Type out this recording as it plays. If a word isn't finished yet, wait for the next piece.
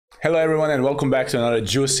Hello everyone and welcome back to another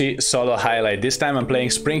juicy solo highlight. This time I'm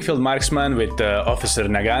playing Springfield Marksman with Officer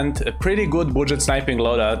Nagant, a pretty good budget sniping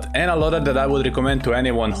loadout and a loadout that I would recommend to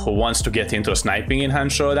anyone who wants to get into sniping in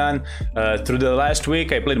Hunt Showdown. Through the last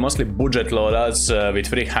week I played mostly budget loadouts with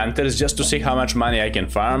freak hunters just to see how much money I can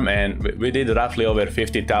farm, and we did roughly over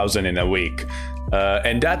 50,000 in a week.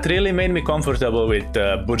 And that really made me comfortable with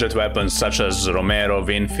budget weapons such as Romero,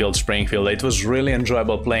 Winfield, Springfield. It was really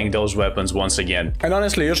enjoyable playing those weapons once again. And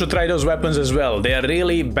honestly, you should try those weapons as well. They are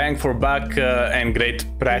really bang for buck and great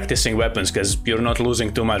practicing weapons because you're not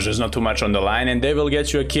losing too much. There's not too much on the line and they will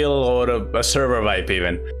get you a kill or a server wipe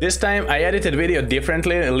even. This time I edited video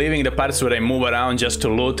differently, leaving the parts where I move around just to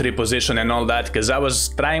loot, reposition and all that, because I was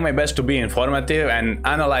trying my best to be informative and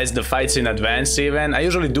analyze the fights in advance even. I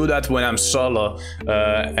usually do that when I'm solo.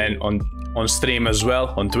 And on stream as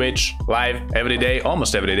well, on Twitch, live every day,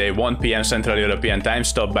 almost every day, 1 PM Central European time.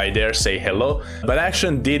 Stop by there, say hello. But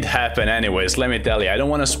action did happen anyways, let me tell you. I don't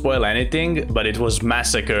want to spoil anything, but it was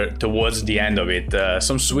massacre towards the end of it.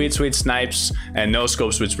 Some sweet snipes and no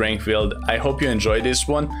scopes with Springfield. I hope you enjoyed this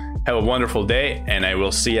one. Have a wonderful day and I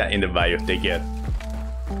will see ya in the bio. Take care.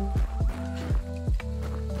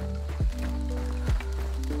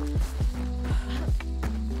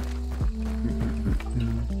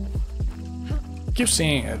 I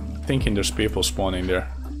keep thinking there's people spawning there.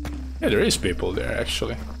 Yeah, there is people there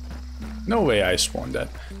actually. No way I spawned that.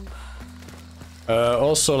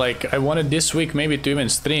 Also, like, I wanted this week maybe to even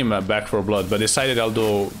stream Back 4 Blood, but decided I'll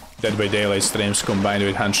do Dead by Daylight streams combined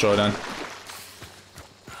with Hunt Showdown.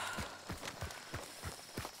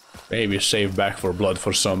 Maybe save Back 4 Blood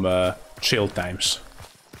for some chill times.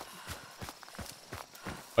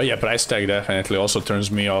 Oh yeah, price tag definitely also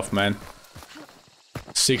turns me off, man.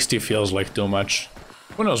 60 feels like too much.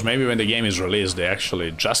 Who knows, maybe when the game is released they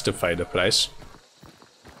actually justify the price.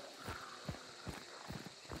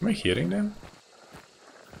 Am I hearing them?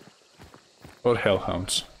 Or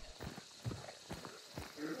hellhounds?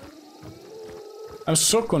 I'm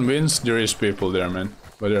so convinced there is people there, man.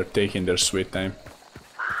 But they're taking their sweet time.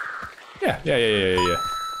 Yeah.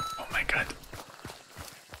 Oh my god.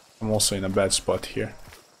 I'm also in a bad spot here.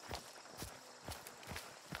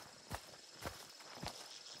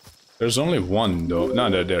 There's only one though. No,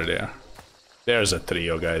 there they are. There's a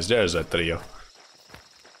trio, guys. There's a trio.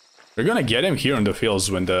 We're gonna get him here in the fields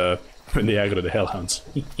when they aggro the hellhounds.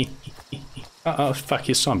 Oh fuck,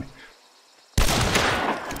 he saw me.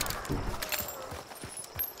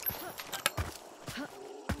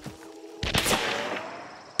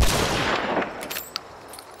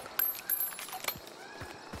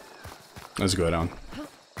 Let's go around.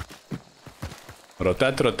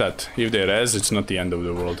 Rotate. If they res, it's not the end of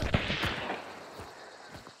the world.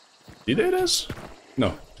 Did they res?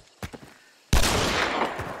 No.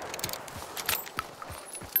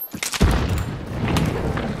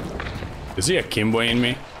 Is he a Kimbo in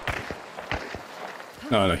me?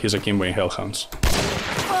 No, he's a Kimbo in Hellhounds.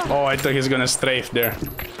 Oh, I thought he's gonna strafe there.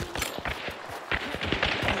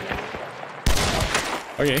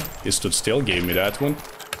 Okay, he stood still, gave me that one.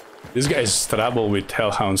 This guy's trouble with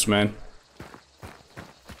Hellhounds, man.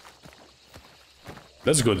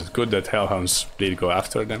 That's good. Good that Hellhounds did go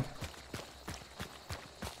after them.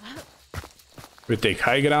 We take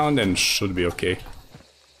high ground and should be okay.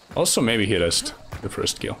 Also, maybe he rest the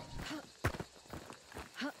first kill.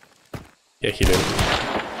 Yeah, he did.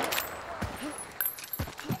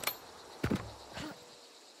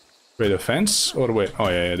 Wait, a fence? Or wait? Oh,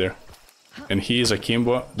 yeah, there. And he is a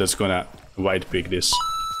Kimbo that's gonna white pick this.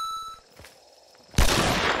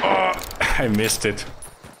 Oh, I missed it.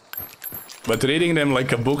 But reading them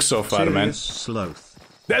like a book so far, man. Sloth.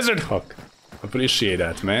 Desert Hawk. Appreciate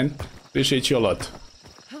that, man. Appreciate you a lot.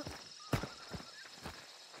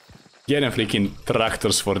 Get them freaking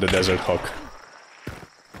tractors for the Desert Hawk.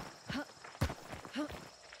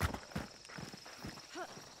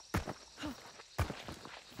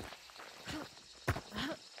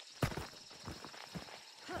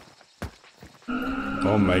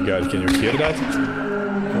 Oh my god, can you hear that?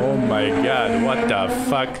 Oh my god, what the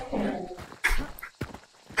fuck? What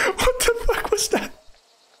the fuck was that?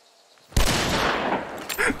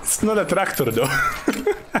 It's not a tractor though.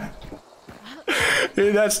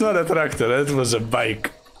 That's not a tractor, that was a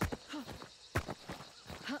bike.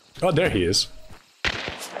 Oh, there he is.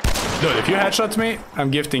 Dude, if you headshot me, I'm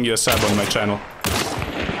gifting you a sub on my channel.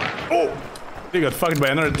 Oh! You got fucked by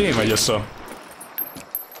another team, I just saw.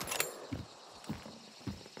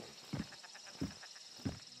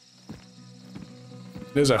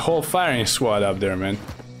 There's a whole firing squad up there, man.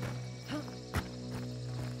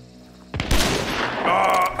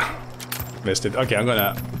 Oh! Missed it. Okay, I'm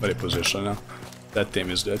gonna reposition now. That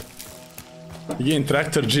team is dead. Again,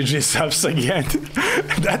 Tractor GG subs again.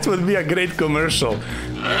 That would be a great commercial.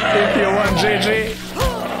 If you want GG,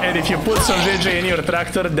 and if you put some GG in your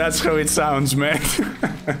tractor, that's how it sounds, man.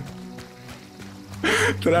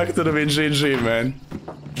 Tractor with GG, man.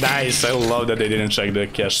 Nice, I love that they didn't check the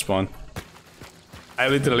cash spawn. I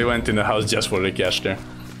literally went in the house just for the cash there.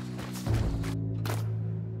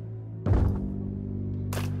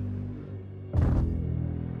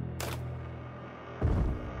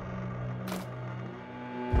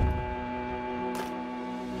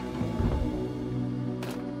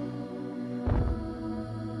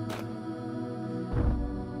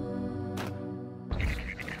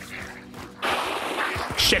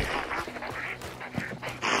 Shit!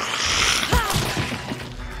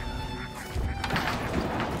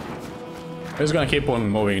 I'm just gonna keep on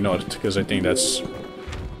moving north, because I think that's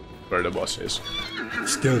where the boss is.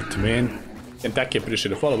 Stealth, man. Kentucky,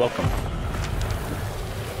 appreciate the follow, welcome.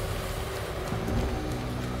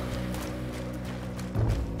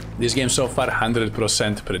 This game so far,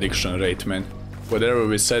 100% prediction rate, man. Whatever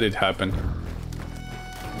we said, it happened.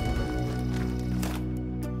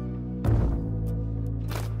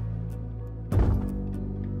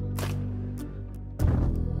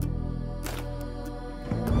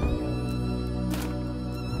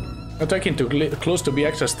 Not talking too close to be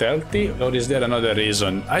extra stealthy, or is there another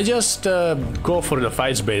reason? I just go for the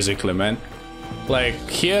fights basically, man. Like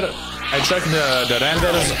here, I checked the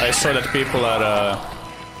renders, I saw that people are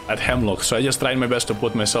at Hemlock, so I just tried my best to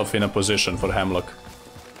put myself in a position for Hemlock.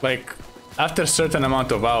 Like, after a certain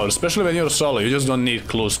amount of hours, especially when you're solo, you just don't need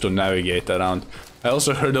clues to navigate around. I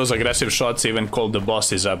also heard those aggressive shots even called the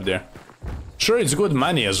bosses up there. Sure, it's good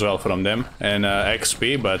money as well from them, and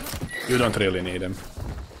XP, but you don't really need them.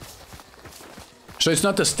 So it's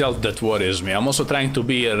not the stealth that worries me, I'm also trying to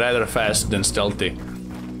be rather fast than stealthy.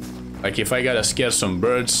 Like if I gotta scare some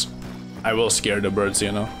birds, I will scare the birds,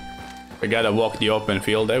 you know. If I gotta walk the open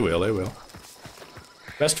field, I will.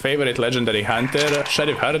 Best favorite legendary hunter,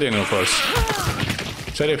 Sheriff Hardin of course.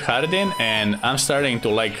 Sheriff Hardin, and I'm starting to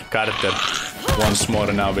like Carter once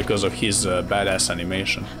more now because of his badass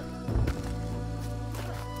animation.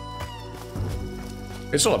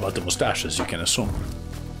 It's all about the mustaches, you can assume.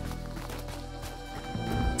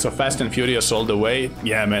 So Fast and Furious all the way.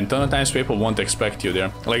 Yeah, man, ton of times people won't expect you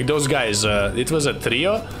there. Like those guys, it was a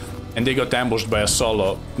trio, and they got ambushed by a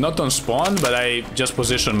solo. Not on spawn, but I just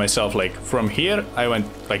positioned myself like from here, I went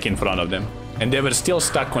like in front of them. And they were still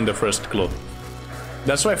stuck on the first clue.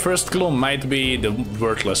 That's why first clue might be the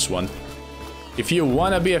worthless one. If you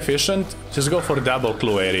wanna be efficient, just go for double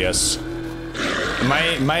clue areas.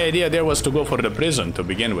 My idea there was to go for the prison to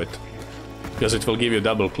begin with. Because it will give you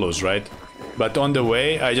double clues, right? But on the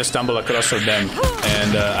way, I just stumbled across them,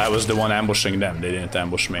 and I was the one ambushing them, they didn't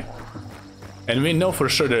ambush me. And we know for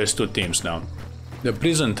sure there is two teams now. The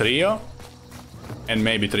prison trio, and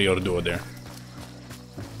maybe three or duo there.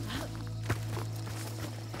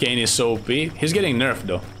 Kane is so OP. He's getting nerfed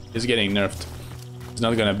though, he's getting nerfed. He's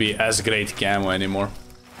not gonna be as great camo anymore.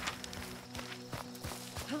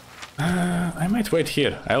 I might wait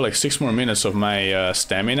here, I have like 6 more minutes of my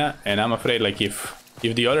stamina, and I'm afraid like if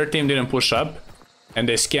the other team didn't push up, and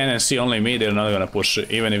they scan and see only me, they're not gonna push.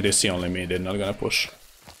 Even if they see only me, they're not gonna push.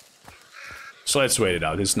 So let's wait it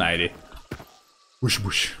out, it's 90. Whoosh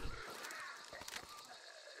whoosh.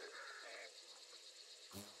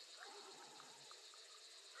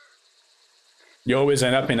 You always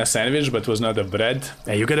end up in a sandwich, but was not a bread.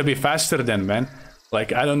 Hey, you gotta be faster then, man.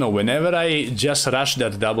 Like, I don't know, whenever I just rush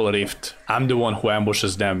that double rift, I'm the one who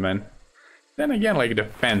ambushes them, man. Then again, like,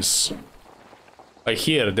 depends. Like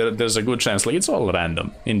here, there's a good chance, like it's all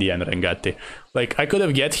random in the end, Rengatti. Like I could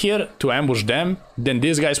have get here to ambush them, then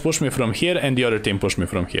these guys push me from here and the other team push me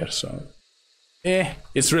from here, so...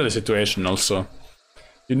 it's really situational, so...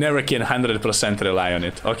 You never can 100% rely on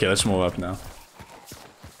it. Okay, let's move up now.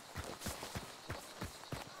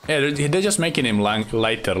 Yeah, they're just making him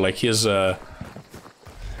lighter, like he's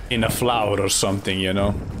in a flower or something, you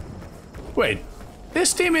know? Wait,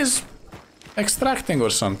 this team is extracting or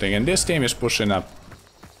something, and this team is pushing up.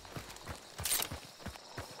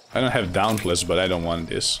 I don't have Dauntless, but I don't want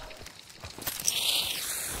this.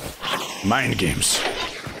 Mind games.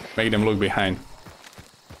 Make them look behind.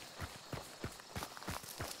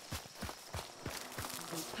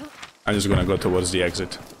 I'm just gonna go towards the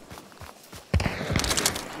exit.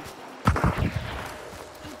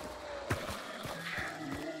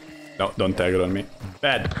 No, don't tag it on me.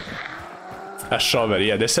 Bad. A shover,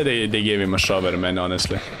 yeah, they said they gave him a shover, man,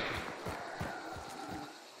 honestly.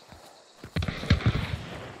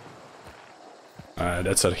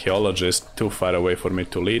 That's archaeologist, too far away for me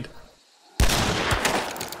to lead.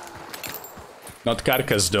 Not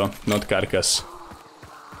carcass though, not carcass.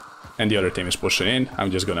 And the other team is pushing in.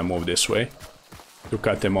 I'm just gonna move this way to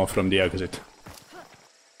cut them off from the exit.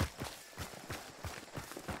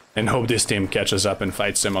 And hope this team catches up and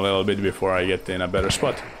fights them a little bit before I get in a better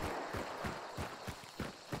spot.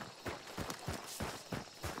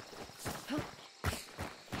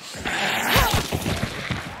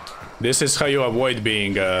 This is how you avoid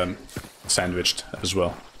being sandwiched as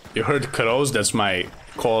well. You heard crows, that's my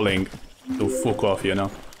calling to fuck off, you know.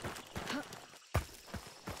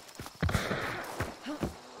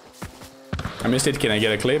 I missed it, can I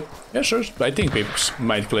get a clip? Yeah, sure, I think people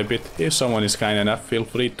might clip it. If someone is kind enough, feel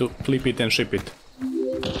free to clip it and ship it.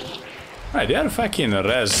 Right, they are fucking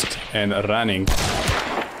rezzed and running.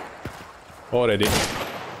 Already.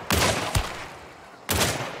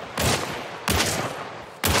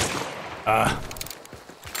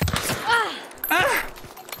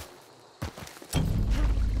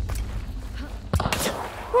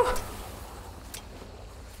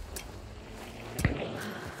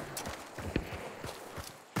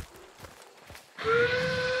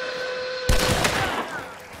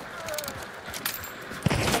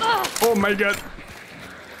 Oh my god.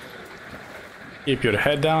 Keep your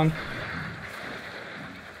head down.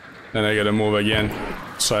 Then I gotta move again,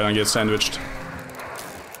 so I don't get sandwiched.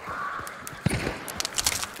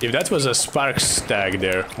 If that was a Sparks tag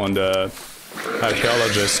there on the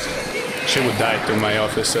archaeologist, she would die to my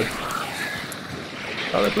officer.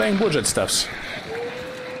 Oh, we're playing budget stuffs.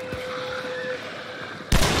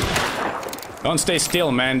 Don't stay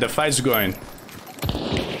still, man, the fight's going.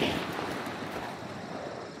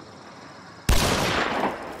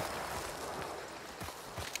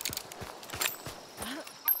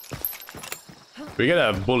 We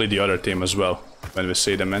gotta bully the other team as well when we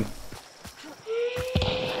see them, man.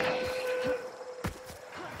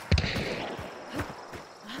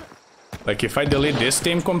 Like, if I delete this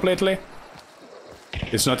team completely,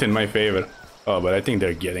 it's not in my favor. Oh, but I think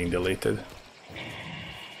they're getting deleted.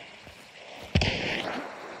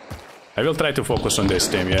 I will try to focus on this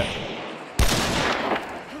team, yeah.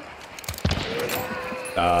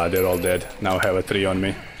 Ah, they're all dead. Now I have a 3 on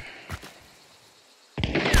me.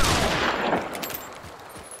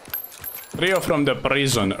 Trio from the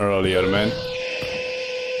prison earlier, man.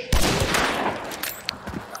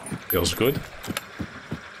 Feels good.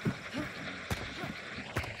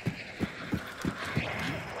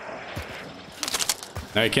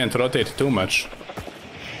 Now I can't rotate too much.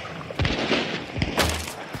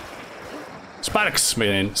 Sparks,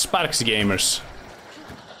 man. Sparks gamers.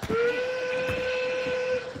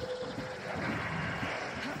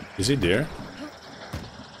 Is he there?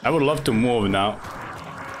 I would love to move now.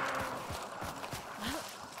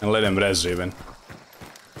 And let him res even.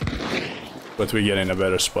 But we get in a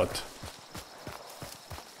better spot.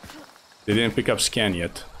 They didn't pick up scan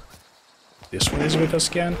yet. This one is with a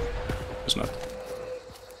scan? It's not.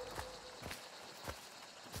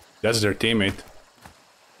 That's their teammate.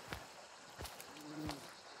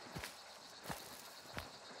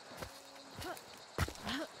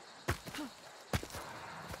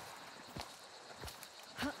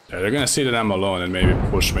 Yeah, they're gonna see that I'm alone and maybe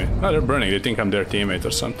push me. No, they're burning. They think I'm their teammate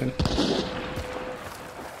or something.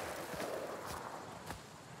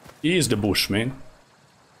 He is the bushman.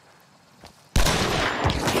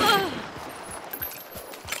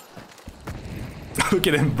 Look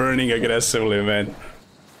at him burning aggressively, man.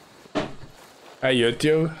 Hi,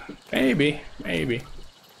 YouTube. Maybe, maybe.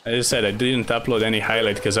 As I said, I didn't upload any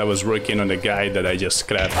highlight because I was working on the guide that I just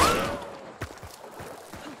scrapped.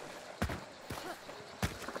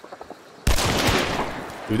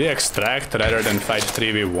 Do they extract rather than fight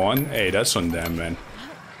 3v1? Hey, that's on them, man.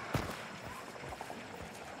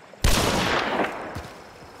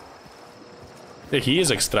 Yeah, he is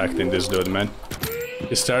extracting this dude, man.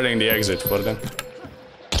 He's starting the exit for them.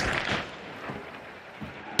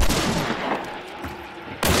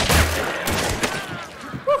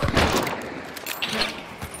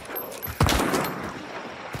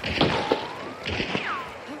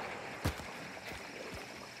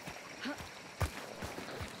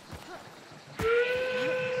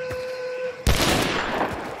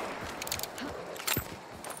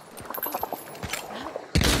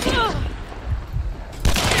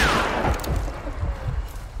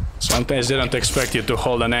 Sometimes they don't expect you to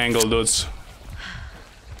hold an angle, dudes.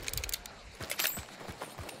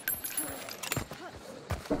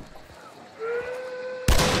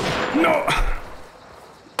 No!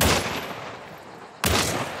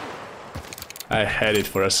 I had it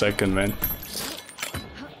for a second, man.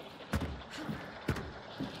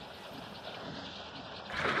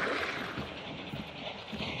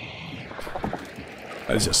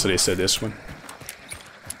 Let's just reset this one.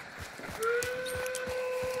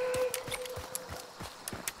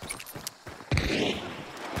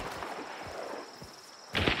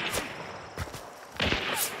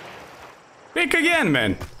 again,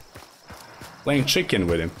 man. Playing chicken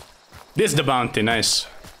with him. This is the bounty, nice.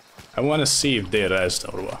 I want to see if they rest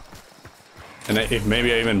or what. And if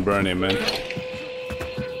maybe I even burn him, man.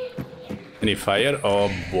 Any fire?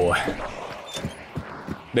 Oh boy.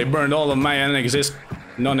 They burned all of my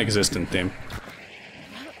non-existent team.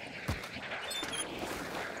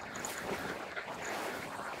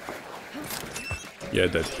 Yeah,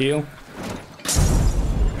 that heal.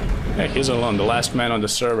 Yeah, he's alone, the last man on the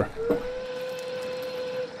server.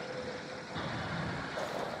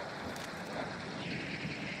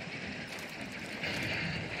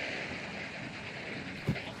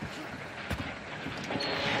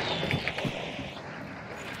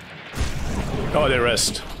 Oh, they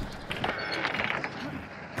rest.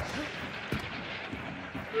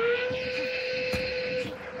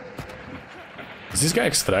 Is this guy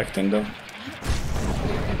extracting though?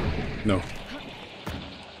 No.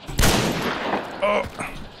 Oh.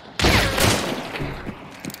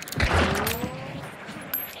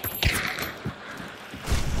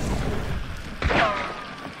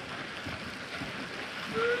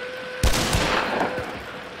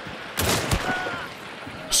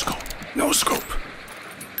 Scope. No scope.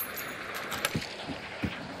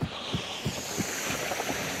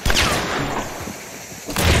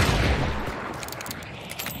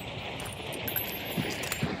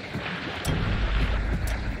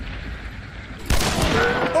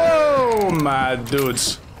 My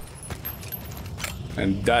dudes.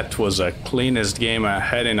 And that was the cleanest game I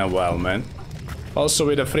had in a while, man. Also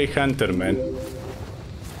with a free hunter, man.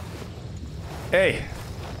 Hey!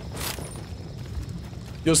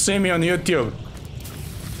 You'll see me on YouTube.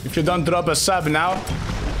 If you don't drop a sub now,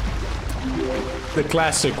 the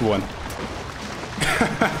classic one.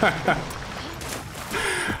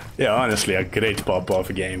 Yeah, honestly, a great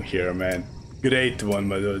pop-off game here, man. Great one,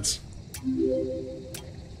 my dudes.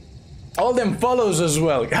 All them follows as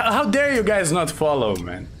well. How dare you guys not follow,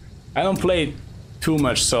 man? I don't play too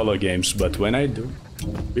much solo games, but when I do,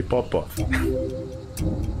 we pop off.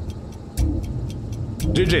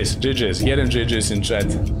 GG's, GG's, get them GG's in chat.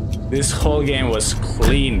 This whole game was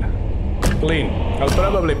clean. Clean. I'll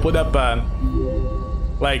probably put up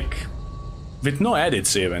like, with no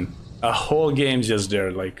edits even. A whole game just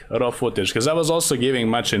there, like raw footage, because I was also giving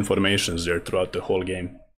much information there throughout the whole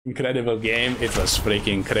game. Incredible game, it was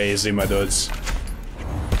freaking crazy, my dudes.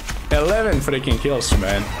 11 freaking kills,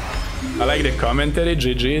 man. I like the commentary,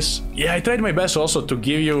 GG's. Yeah, I tried my best also to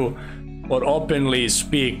give you, or openly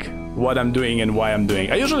speak what I'm doing and why I'm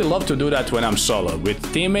doing. I usually love to do that when I'm solo. With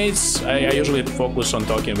teammates, I usually focus on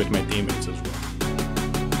talking with my teammates as well.